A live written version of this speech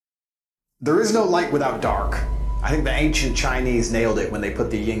There is no light without dark. I think the ancient Chinese nailed it when they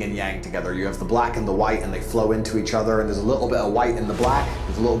put the yin and yang together. You have the black and the white and they flow into each other, and there's a little bit of white in the black,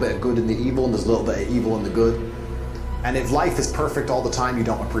 there's a little bit of good in the evil, and there's a little bit of evil in the good. And if life is perfect all the time, you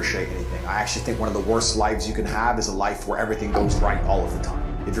don't appreciate anything. I actually think one of the worst lives you can have is a life where everything goes right all of the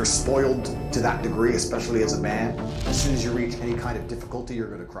time. If you're spoiled to that degree, especially as a man, as soon as you reach any kind of difficulty, you're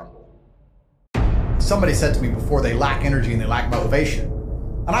going to crumble. Somebody said to me before, they lack energy and they lack motivation.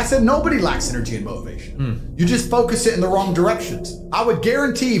 And I said, nobody lacks energy and motivation. You just focus it in the wrong directions. I would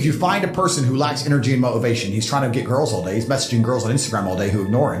guarantee if you find a person who lacks energy and motivation, he's trying to get girls all day, he's messaging girls on Instagram all day who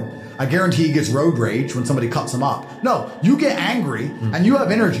ignore him. I guarantee he gets road rage when somebody cuts him up. No, you get angry and you have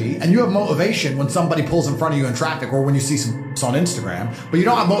energy and you have motivation when somebody pulls in front of you in traffic or when you see some on Instagram, but you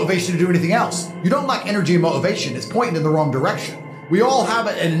don't have motivation to do anything else. You don't lack energy and motivation. It's pointing in the wrong direction. We all have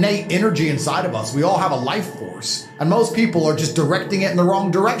an innate energy inside of us. We all have a life force. And most people are just directing it in the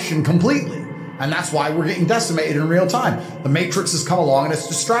wrong direction completely. And that's why we're getting decimated in real time. The Matrix has come along and it's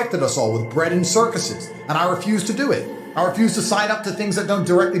distracted us all with bread and circuses. And I refuse to do it. I refuse to sign up to things that don't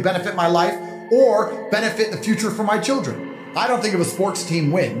directly benefit my life or benefit the future for my children. I don't think if a sports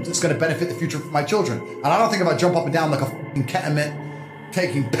team wins, it's going to benefit the future for my children. And I don't think if I jump up and down like a fucking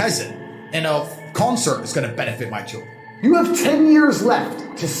ketamine-taking peasant in a concert, it's going to benefit my children. You have 10 years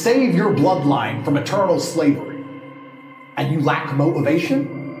left to save your bloodline from eternal slavery, and you lack motivation?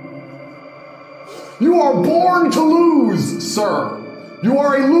 You are born to lose, sir. You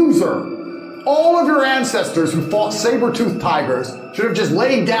are a loser. All of your ancestors who fought saber-toothed tigers should have just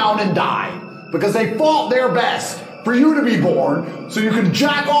laid down and died because they fought their best for you to be born so you can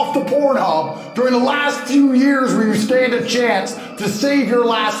jack off the Pornhub during the last few years where you stand a chance to save your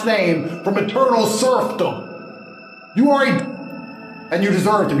last name from eternal serfdom. You are and you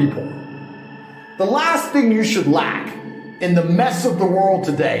deserve to be poor. The last thing you should lack in the mess of the world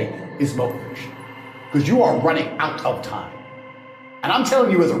today is motivation, because you are running out of time. And I'm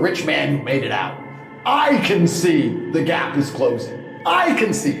telling you as a rich man who made it out, I can see the gap is closing. I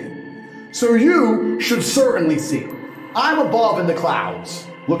can see it. So you should certainly see it. I'm above in the clouds,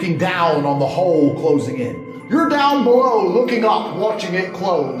 looking down on the hole closing in. You're down below, looking up, watching it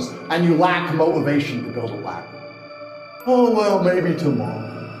close, and you lack motivation to build a ladder. Oh, well, maybe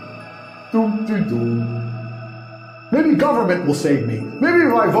tomorrow. Doom, doom, doom. Maybe government will save me. Maybe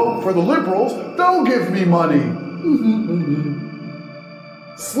if I vote for the liberals, they'll give me money.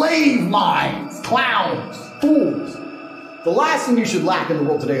 Slave minds, clowns, fools. The last thing you should lack in the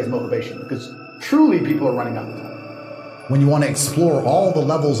world today is motivation, because truly people are running out of time. When you want to explore all the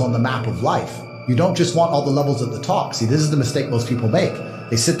levels on the map of life, you don't just want all the levels at the top. See, this is the mistake most people make.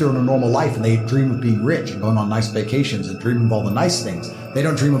 They sit there in a normal life and they dream of being rich and going on nice vacations and dream of all the nice things. They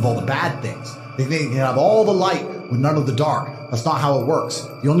don't dream of all the bad things. They think they can have all the light with none of the dark. That's not how it works.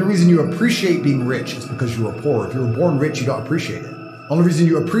 The only reason you appreciate being rich is because you were poor. If you were born rich, you don't appreciate it. The only reason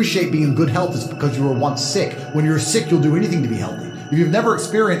you appreciate being in good health is because you were once sick. When you're sick, you'll do anything to be healthy. If you've never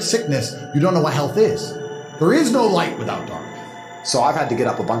experienced sickness, you don't know what health is. There is no light without dark. So I've had to get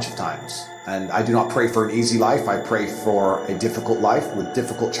up a bunch of times. And I do not pray for an easy life. I pray for a difficult life with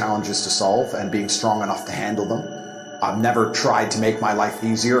difficult challenges to solve and being strong enough to handle them. I've never tried to make my life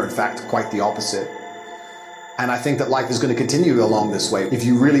easier. In fact, quite the opposite. And I think that life is going to continue along this way. If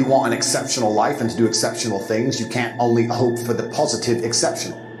you really want an exceptional life and to do exceptional things, you can't only hope for the positive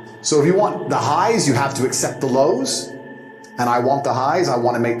exceptional. So if you want the highs, you have to accept the lows. And I want the highs. I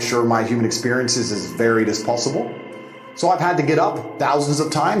want to make sure my human experience is as varied as possible. So I've had to get up thousands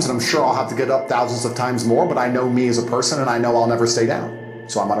of times, and I'm sure I'll have to get up thousands of times more, but I know me as a person and I know I'll never stay down.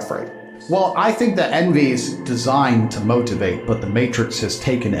 So I'm unafraid. Well, I think that envy is designed to motivate, but the Matrix has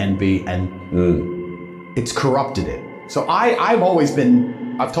taken envy and it's corrupted it. So I've always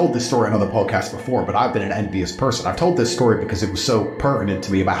been, I've told this story on other podcasts before, but I've been an envious person. I've told this story because it was so pertinent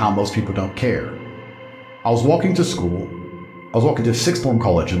to me about how most people don't care. I was walking to school. I was walking to sixth form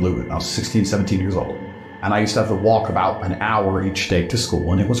college in Luton. I was 16, 17 years old. And I used to have to walk about an hour each day to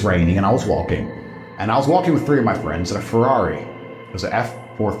school, and it was raining, and I was walking. And I was walking with three of my friends in a Ferrari. It was an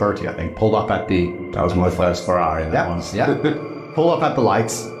F430, I think, pulled up at the... That was my first Ferrari, that was. Yeah. Pulled up at the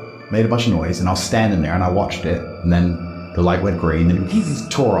lights, made a bunch of noise, and I was standing there, and I watched it, and then the light went green, and he just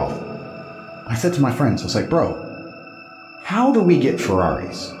tore off. I said to my friends, I was like, bro, how do we get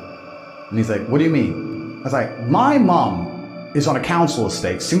Ferraris? And he's like, what do you mean? I was like, my mom is on a council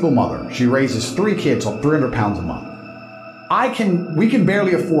estate, single mother. She raises 3 kids on 300 pounds a month. We can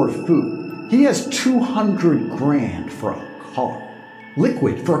barely afford food. He has 200 grand for a car.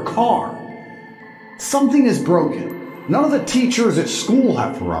 Liquid for a car. Something is broken. None of the teachers at school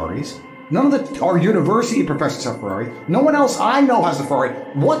have Ferraris. None of our university professors have Ferrari. No one else I know has a Ferrari.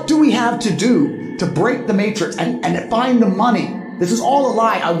 What do we have to do to break the matrix and find the money? This is all a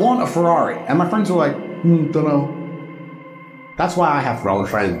lie. I want a Ferrari. And my friends were like, don't know. That's why I have Wrong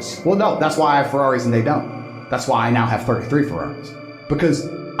friends. Well, no, that's why I have Ferraris and they don't. That's why I now have 33 Ferraris. Because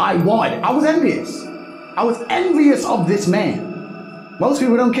I was envious. I was envious of this man. Most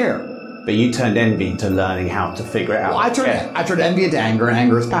people don't care. But you turned envy into learning how to figure it out. Well, I turned envy into anger, and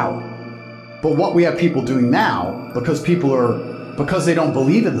anger is power. But what we have people doing now, because they don't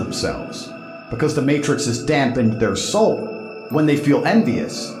believe in themselves, because the matrix has dampened their soul, when they feel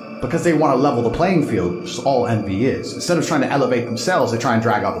envious, because they want to level the playing field, which is all envy is. Instead of trying to elevate themselves, they try and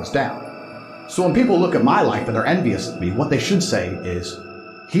drag others down. So when people look at my life and they're envious of me, what they should say is,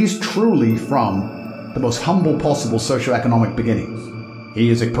 he's truly from the most humble possible socioeconomic beginnings. He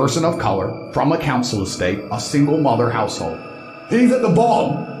is a person of color, from a council estate, a single mother household. He's at the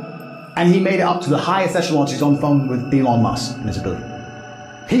bottom. And he made it up to the highest echelons. He's on the phone with Elon Musk and his ability.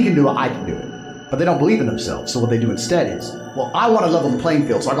 He can do it, I can do it. But they don't believe in themselves, so what they do instead is, well, I want to level the playing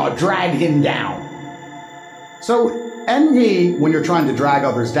field, so I got to drag him down. So envy, when you're trying to drag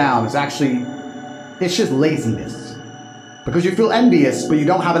others down, is actually, it's just laziness. Because you feel envious, but you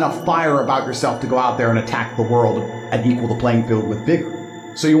don't have enough fire about yourself to go out there and attack the world and equal the playing field with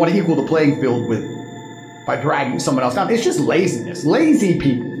vigor. So you want to equal the playing field by dragging someone else down. It's just laziness. Lazy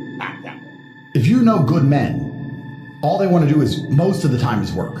people. If you know good men, all they want to do is, most of the time,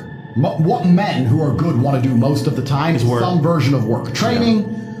 is work. What men who are good want to do most of the time is some version of work.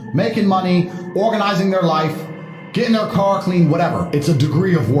 Training, making money, organizing their life, getting their car clean, whatever. It's a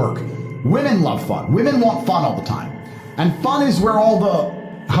degree of work. Women love fun. Women want fun all the time. And fun is where all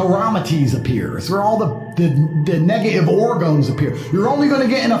the haramities appear. It's where all the negative organs appear. You're only going to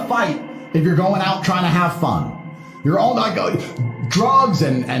get in a fight if you're going out trying to have fun. You're all like drugs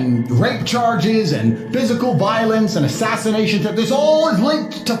and rape charges and physical violence and assassination. This all is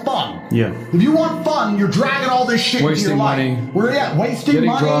linked to fun. Yeah. If you want fun, you're dragging all this shit into your life. Wasting getting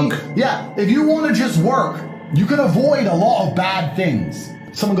money. Drunk. Yeah. If you want to just work, you can avoid a lot of bad things.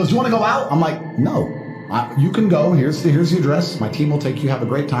 Someone goes, "You want to go out?" I'm like, "No. You can go. Here's the address. My team will take you. Have a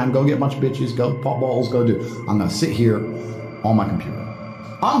great time. Go get a bunch of bitches. Go pop balls. Go do. I'm gonna sit here on my computer.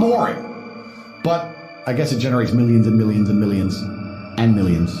 I'm boring, but I guess it generates millions and millions and millions and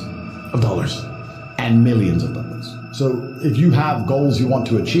millions of dollars and millions of dollars. So if you have goals you want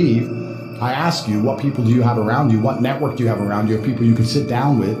to achieve, I ask you, what people do you have around you? What network do you have around you of people you can sit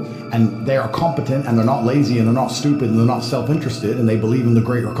down with and they are competent and they're not lazy and they're not stupid and they're not self-interested and they believe in the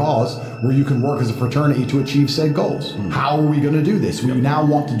greater cause where you can work as a fraternity to achieve said goals? How are we going to do this? We now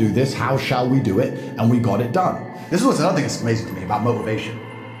want to do this. How shall we do it? And we got it done. This is what's another thing that's amazing to me about motivation.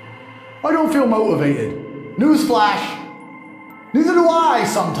 I don't feel motivated. Newsflash. Neither do I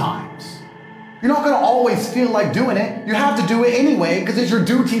sometimes. You're not going to always feel like doing it. You have to do it anyway because it's your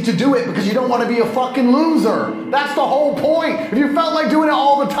duty to do it because you don't want to be a fucking loser. That's the whole point. If you felt like doing it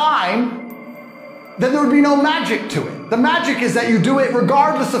all the time, then there would be no magic to it. The magic is that you do it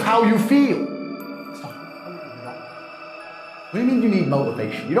regardless of how you feel. What do you mean you need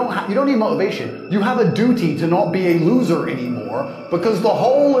motivation? You don't need motivation. You have a duty to not be a loser anymore because the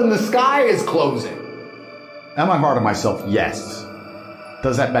hole in the sky is closing. Am I hard on myself? Yes.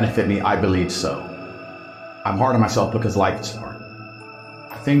 Does that benefit me? I believe so. I'm hard on myself because life is hard.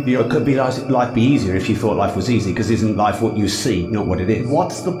 I think But could life be easier if you thought life was easy? Because isn't life what you see, not what it is?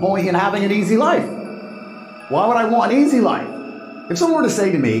 What's the point in having an easy life? Why would I want an easy life? If someone were to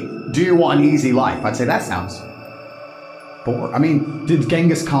say to me, "Do you want an easy life?" I'd say, that sounds boring. I mean, did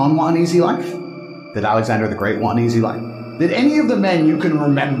Genghis Khan want an easy life? Did Alexander the Great want an easy life? Did any of the men you can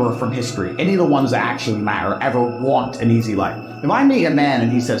remember from history, any of the ones that actually matter, ever want an easy life? If I meet a man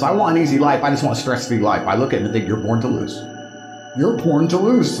and he says, "I want an easy life, I just want a stress-free life," I look at him and think, "You're born to lose. You're born to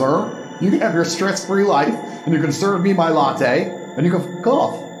lose, sir. You can have your stress-free life, and you can serve me my latte, and you can fuck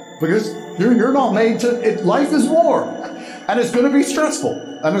off. Because you're not made to, life is war. And it's going to be stressful.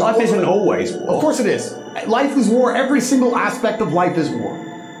 And Life isn't always war. Of course it is. Life is war. Every single aspect of life is war.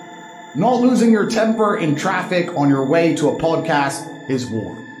 Not losing your temper in traffic on your way to a podcast is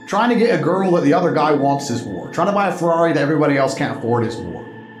war. Trying to get a girl that the other guy wants is war. Trying to buy a Ferrari that everybody else can't afford is war.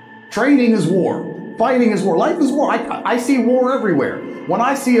 Training is war. Fighting is war. Life is war. I see war everywhere. When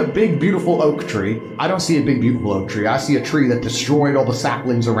I see a big, beautiful oak tree, I don't see a big, beautiful oak tree. I see a tree that destroyed all the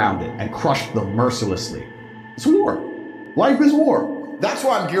saplings around it and crushed them mercilessly. It's war. Life is war. That's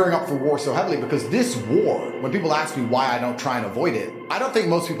why I'm gearing up for war so heavily, because this war, when people ask me why I don't try and avoid it, I don't think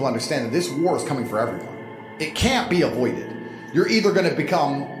most people understand that this war is coming for everyone. It can't be avoided. You're either going to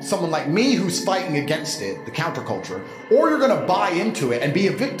become someone like me who's fighting against it, the counterculture, or you're going to buy into it and be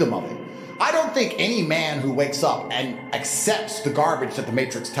a victim of it. I don't think any man who wakes up and accepts the garbage that the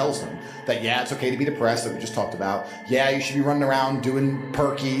Matrix tells them, that yeah, it's okay to be depressed, that we just talked about, yeah, you should be running around doing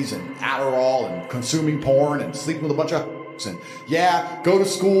perkies and Adderall and consuming porn and sleeping with a bunch of and yeah, go to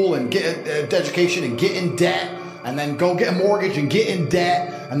school and get an education and get in debt, and then go get a mortgage and get in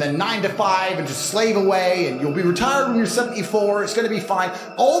debt, and then 9 to 5 and just slave away, and you'll be retired when you're 74, it's going to be fine.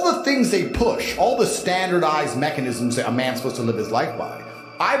 All the things they push, all the standardized mechanisms that a man's supposed to live his life by,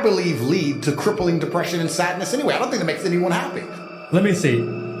 I believe lead to crippling depression and sadness anyway. I don't think that makes anyone happy. Let me see.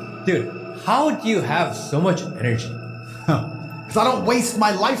 Dude, how do you have so much energy? Because I don't waste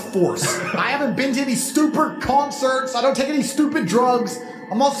my life force. I haven't been to any stupid concerts. I don't take any stupid drugs.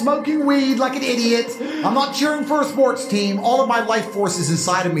 I'm not smoking weed like an idiot. I'm not cheering for a sports team. All of my life force is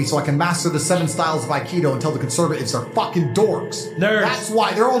inside of me so I can master the 7 styles of Aikido and tell the conservatives they're fucking dorks. Nerds. That's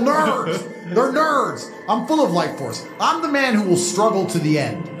why. They're all nerds. They're nerds. I'm full of life force. I'm the man who will struggle to the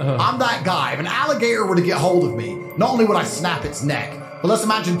end. I'm that guy. If an alligator were to get hold of me, not only would I snap its neck, but let's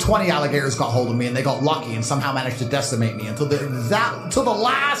imagine 20 alligators got hold of me and they got lucky and somehow managed to decimate me until the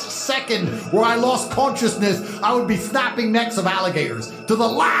last second where I lost consciousness. I would be snapping necks of alligators. To the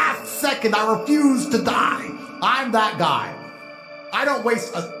last second, I refuse to die. I'm that guy. I don't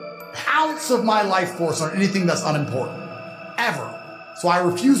waste an ounce of my life force on anything that's unimportant. Ever. So I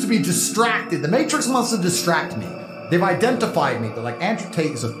refuse to be distracted. The Matrix wants to distract me. They've identified me. They're like, Andrew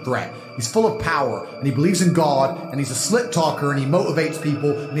Tate is a threat. He's full of power, and he believes in God, and he's a slick talker, and he motivates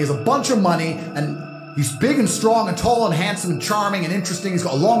people, and he has a bunch of money, and he's big and strong and tall and handsome and charming and interesting. He's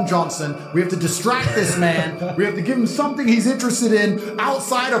got a Long Johnson. We have to distract this man. We have to give him something he's interested in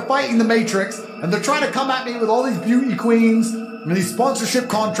outside of fighting the Matrix, and they're trying to come at me with all these beauty queens and these sponsorship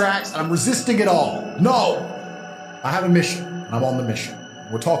contracts, and I'm resisting it all. No! I have a mission, and I'm on the mission.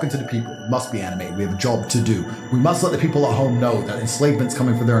 We're talking to the people. We must be animated. We have a job to do. We must let the people at home know that enslavement's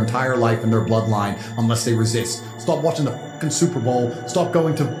coming for their entire life and their bloodline unless they resist. Stop watching the fucking Super Bowl. Stop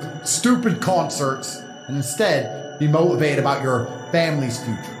going to stupid concerts. And instead, be motivated about your family's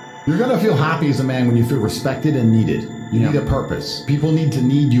future. You're going to feel happy as a man when you feel respected and needed. You need a purpose. People need to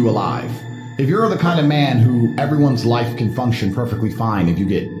need you alive. If you're the kind of man who everyone's life can function perfectly fine if you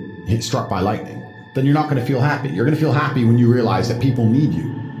get struck by lightning, then you're not going to feel happy. You're going to feel happy when you realize that people need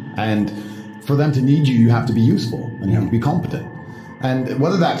you. And for them to need you, you have to be useful and you have to be competent. And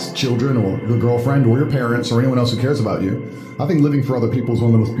whether that's children or your girlfriend or your parents or anyone else who cares about you, I think living for other people is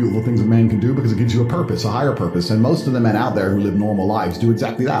one of the most beautiful things a man can do because it gives you a purpose, a higher purpose. And most of the men out there who live normal lives do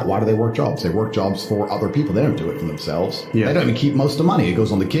exactly that. Why do they work jobs? They work jobs for other people. They don't do it for themselves. They don't even keep most of the money. It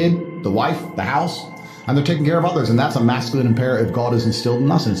goes on the kid, the wife, the house, and they're taking care of others. And that's a masculine imperative God has instilled in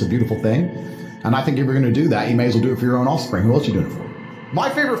us, and it's a beautiful thing. And I think if you're going to do that, you may as well do it for your own offspring. Who else are you doing it for?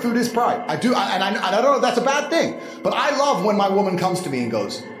 My favorite food is pride. I don't know if that's a bad thing, but I love when my woman comes to me and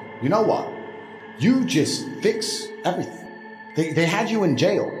goes, you know what? You just fix everything. They had you in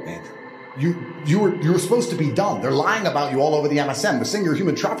jail, Andrew. You were supposed to be done. They're lying about you all over the MSN. They're saying you're a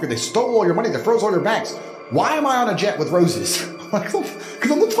human trafficker. They stole all your money. They froze all your banks. Why am I on a jet with roses?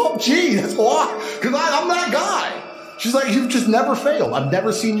 Because I'm the top G. That's why. Because I'm that guy. She's like, you've just never failed. I've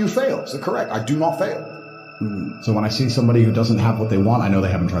never seen you fail. So correct. I do not fail. So when I see somebody who doesn't have what they want, I know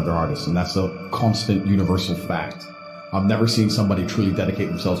they haven't tried their hardest. And that's a constant universal fact. I've never seen somebody truly dedicate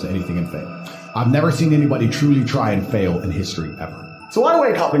themselves to anything and fail. I've never seen anybody truly try and fail in history ever. So I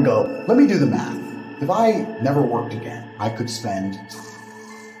wake up and go, let me do the math. If I never worked again, I could spend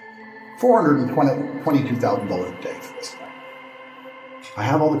 $422,000 a day for this guy. I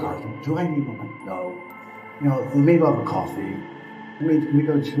have all the cars. Do I need one? No. You know, maybe I'll have a coffee. Let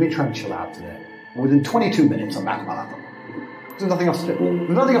me try and chill out today. And within 22 minutes, I'm back in my laptop. There's nothing else to do.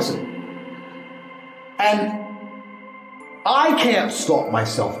 There's nothing else to do. And I can't stop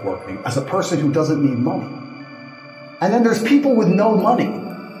myself working as a person who doesn't need money. And then there's people with no money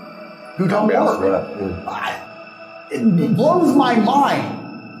who don't work. It blows my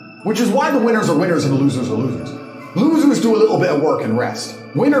mind, which is why the winners are winners and the losers are losers. Losers do a little bit of work and rest.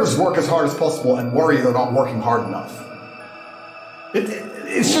 Winners work as hard as possible and worry they're not working hard enough.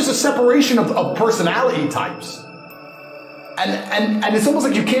 It's just a separation of personality types. And it's almost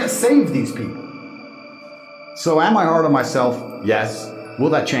like you can't save these people. So am I hard on myself? Yes. Will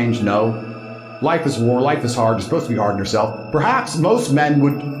that change? No. Life is war. Life is hard. You're supposed to be hard on yourself. Perhaps most men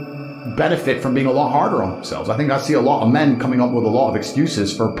would benefit from being a lot harder on themselves. I think I see a lot of men coming up with a lot of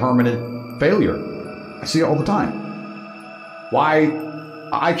excuses for permanent failure. I see it all the time. Why?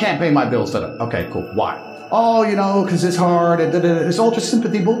 I can't pay my bills today. Okay, cool. Why? Oh, you know, because it's hard. It's all just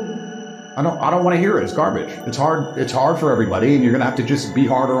sympathy bull. I don't want to hear it. It's garbage. It's hard for everybody, and you're going to have to just be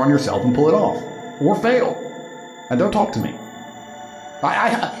harder on yourself and pull it off. Or fail. And don't talk to me.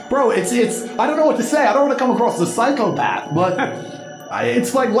 Bro, it's I don't know what to say. I don't want to come across as a psychopath, but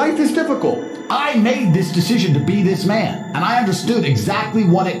it's like life is difficult. I made this decision to be this man, and I understood exactly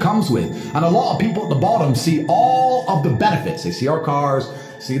what it comes with. And a lot of people at the bottom see all of the benefits. They see our cars,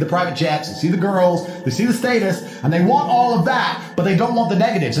 see the private jets, they see the girls, they see the status, and they want all of that, but they don't want the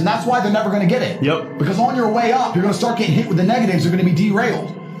negatives. And that's why they're never going to get it. Yep. Because on your way up, you're going to start getting hit with the negatives. You're going to be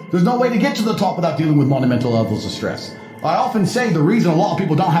derailed. There's no way to get to the top without dealing with monumental levels of stress. I often say the reason a lot of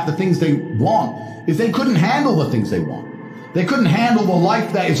people don't have the things they want is they couldn't handle the things they want. They couldn't handle the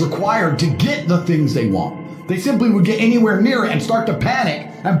life that is required to get the things they want. They simply would get anywhere near it and start to panic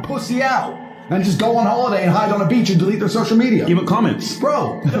and pussy out and just go on holiday and hide on a beach and delete their social media. Even comments.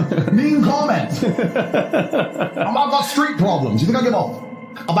 Bro, mean comments. I've got street problems. You think I give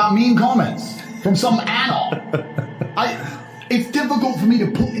a about mean comments from some anarch? It's difficult for me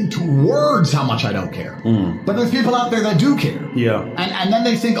to put into words how much I don't care. But there's people out there that do care. Yeah. And then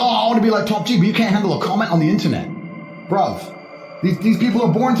they think, oh, I want to be like Top G, but you can't handle a comment on the internet. Bruv, these people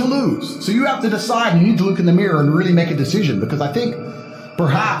are born to lose. So you have to decide, you need to look in the mirror and really make a decision. Because I think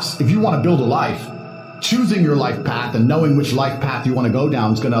perhaps if you want to build a life, choosing your life path and knowing which life path you want to go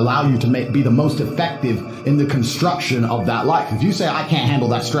down is going to allow you to be the most effective in the construction of that life. If you say, I can't handle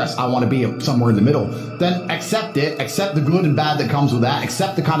that stress, I want to be somewhere in the middle, then accept it, accept the good and bad that comes with that,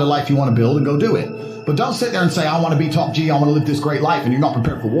 accept the kind of life you want to build and go do it. But don't sit there and say, I want to be Top G, I want to live this great life, and you're not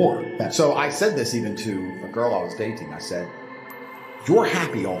prepared for war. So I said this even to a girl I was dating. I said, you're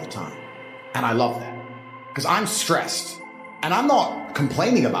happy all the time. And I love that. Because I'm stressed. And I'm not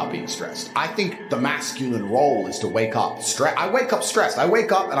complaining about being stressed. I think the masculine role is to wake up stressed. I wake up stressed. I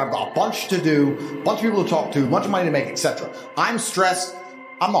wake up and I've got a bunch to do, a bunch of people to talk to, a bunch of money to make, etc. I'm stressed.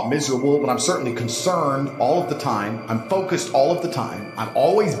 I'm not miserable, but I'm certainly concerned all of the time. I'm focused all of the time. I'm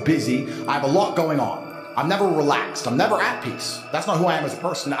always busy. I have a lot going on. I'm never relaxed. I'm never at peace. That's not who I am as a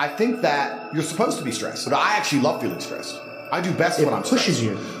person. I think that you're supposed to be stressed, but I actually love feeling stressed. I do best when I'm stressed. It pushes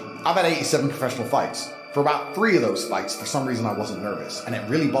you. I've had 87 professional fights. For about 3 of those fights, for some reason I wasn't nervous, and it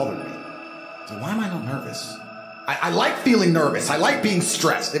really bothered me. So why am I not nervous? I like feeling nervous. I like being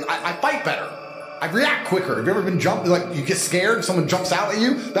stressed. I fight better. I react quicker. Have you ever been jumped, like you get scared, someone jumps out at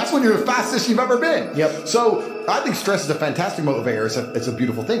you? That's when you're the fastest you've ever been. Yep. So I think stress is a fantastic motivator. It's a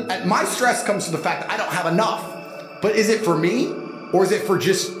beautiful thing. And my stress comes from the fact that I don't have enough. But is it for me, or is it for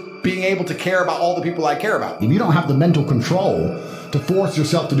just being able to care about all the people I care about? If you don't have the mental control to force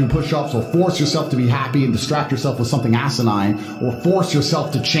yourself to do push-ups or force yourself to be happy and distract yourself with something asinine or force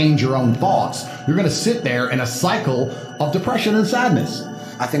yourself to change your own thoughts, you're going to sit there in a cycle of depression and sadness.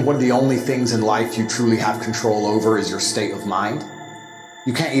 I think one of the only things in life you truly have control over is your state of mind.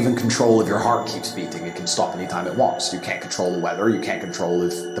 You can't even control if your heart keeps beating. It can stop anytime it wants. You can't control the weather. You can't control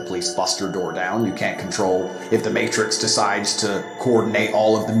if the police bust your door down. You can't control if the Matrix decides to coordinate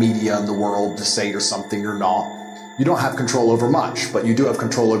all of the media in the world to say you're something you're not. You don't have control over much, but you do have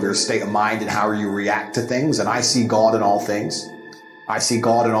control over your state of mind and how you react to things. And I see God in all things. I see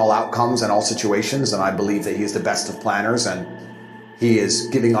God in all outcomes and all situations, and I believe that He is the best of planners, and He is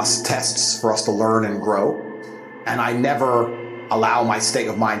giving us tests for us to learn and grow. And I never allow my state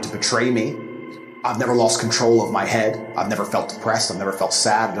of mind to betray me. I've never lost control of my head. I've never felt depressed. I've never felt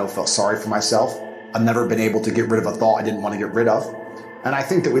sad. I've never felt sorry for myself. I've never been able to get rid of a thought I didn't want to get rid of. And I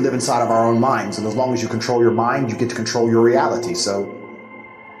think that we live inside of our own minds, and as long as you control your mind, you get to control your reality. So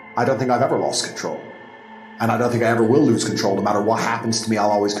I don't think I've ever lost control. And I don't think I ever will lose control. No matter what happens to me,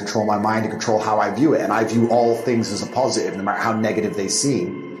 I'll always control my mind and control how I view it. And I view all things as a positive, no matter how negative they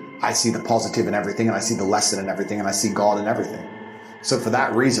seem. I see the positive in everything, and I see the lesson in everything, and I see God in everything. So for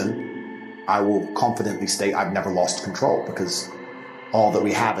that reason, I will confidently state I've never lost control, because all that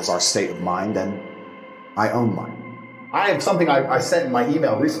we have is our state of mind, and I own mine. I have something I said in my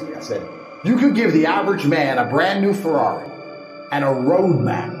email recently. I said, you could give the average man a brand new Ferrari and a road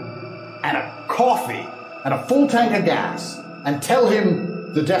map and a coffee and a full tank of gas and tell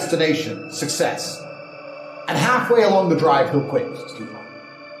him the destination, success. And halfway along the drive, he'll quit. It's too long.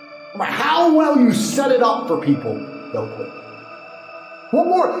 No matter how well you set it up for people, they'll quit. What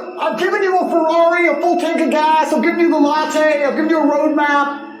more? I've given you a Ferrari, a full tank of gas, I've given you the latte, I've given you a road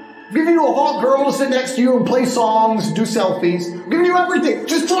map, I've given you a hot girl to sit next to you and play songs, do selfies, I've given you everything.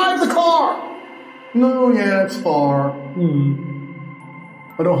 Just drive the car. No, yeah, it's far.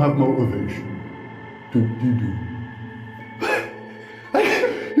 I don't have motivation.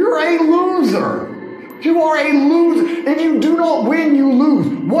 You're a loser. You are a loser. If you do not win, you lose.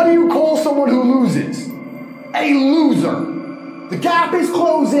 What do you call someone who loses? A loser. The gap is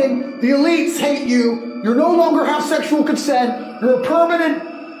closing. The elites hate you. You no longer have sexual consent. You're a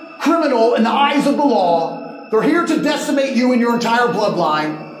permanent criminal in the eyes of the law. They're here to decimate you and your entire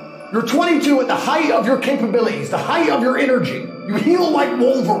bloodline. You're 22 at the height of your capabilities, the height of your energy. You heal like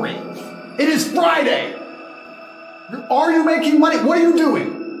Wolverine. It is Friday. Are you making money? What are you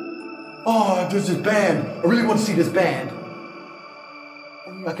doing? Oh, there's this band. I really want to see this band.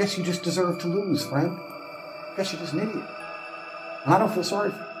 I guess you just deserve to lose, friend. I guess you're just an idiot. And I don't feel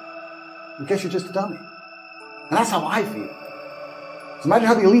sorry for you. I guess you're just a dummy. And that's how I feel. So imagine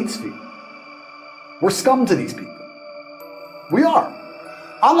how the elites feel. We're scum to these people. We are.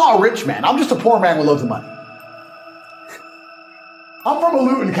 I'm not a rich man. I'm just a poor man with loads of money. I'm from a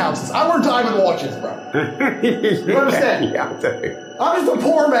Luton, Kansas. I wear diamond watches, bro. You understand? Yeah, I do. I'm just a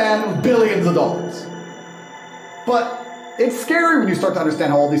poor man with billions of dollars. But it's scary when you start to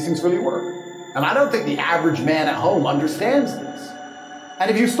understand how all these things really work. And I don't think the average man at home understands this.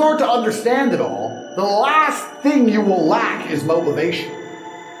 And if you start to understand it all, the last thing you will lack is motivation.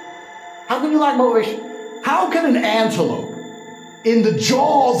 How can you lack motivation? How can an antelope in the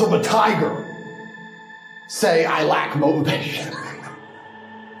jaws of a tiger say, I lack motivation?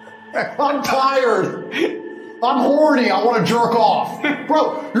 I'm tired. I'm horny. I want to jerk off.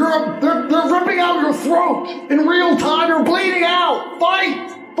 Bro, they're ripping out your throat in real time. You're bleeding out. Fight.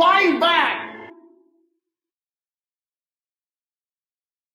 Fight back.